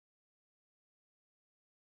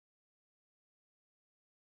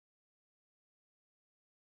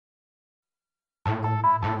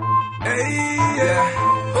Hey,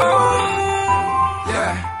 yeah. Oh,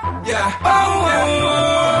 yeah, yeah. Oh,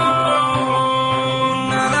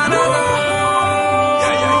 na na na na.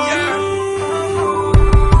 Yeah, yeah, yeah.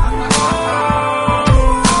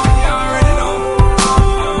 You already know.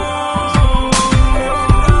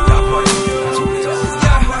 Dappa Yute.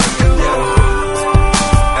 Yeah, yeah.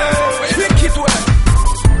 Hey, pick it well.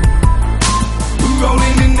 We're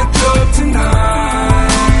rolling in the club tonight.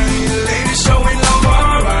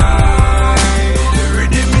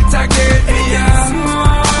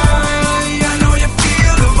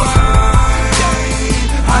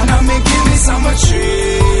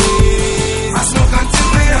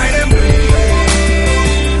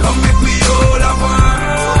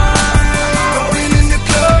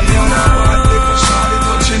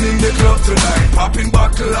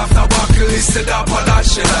 After buckle is the Dappa that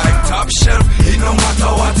she like. Top shelf, it no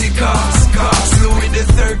matter what it costs. Louis the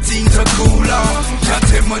 13th to cool off. Can't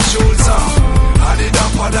take my jewels off. I the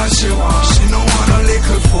Dappa that she want. She no want a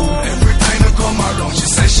little fool. Every time I come around, she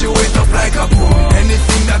says she wake up like a pool.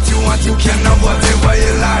 Anything that you want, you can have whatever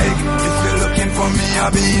you like. If you're looking for me,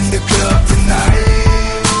 I'll be in the club tonight.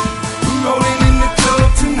 We're rolling in the club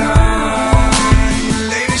tonight.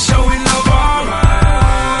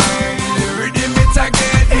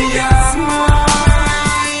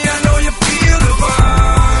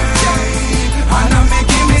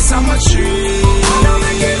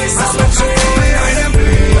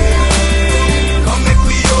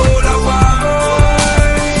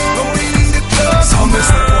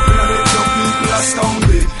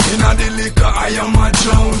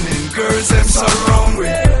 Girls them surround me.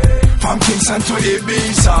 From Kingston to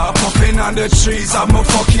Ibiza, puffing on the trees. I'm a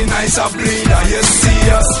fucking eyes a bleeder. You see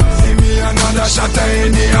us? Give me another shot of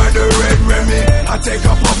any or the red Remy. I take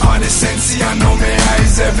a puff on the Sensi, I know my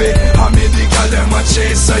eyes heavy. I made the girl them a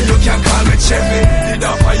chase, so you can call me Chevy. The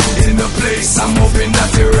Dappa Yute in the place, I'm hoping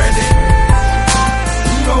that you're ready.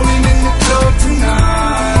 Rolling in the club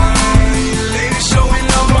tonight. Ladies showing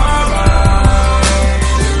love alright.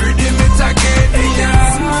 The rhythm it again, yeah.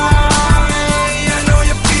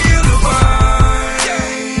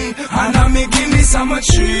 Summer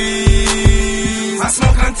trees, I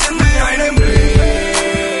smoke until me eye them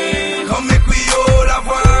bleed. Come make we all have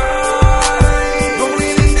wine.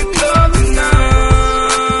 Rolling in the club tonight.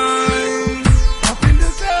 Up in the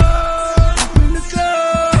club, up in the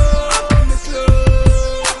club, up in the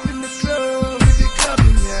club, up in the club. We be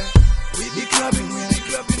clubbing, yeah. We be clubbing, we be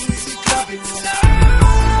clubbing, we be clubbing, yeah.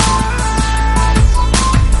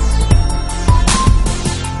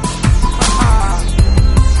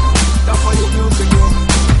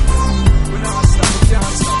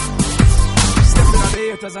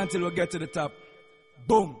 Until we get to the top.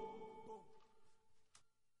 Boom.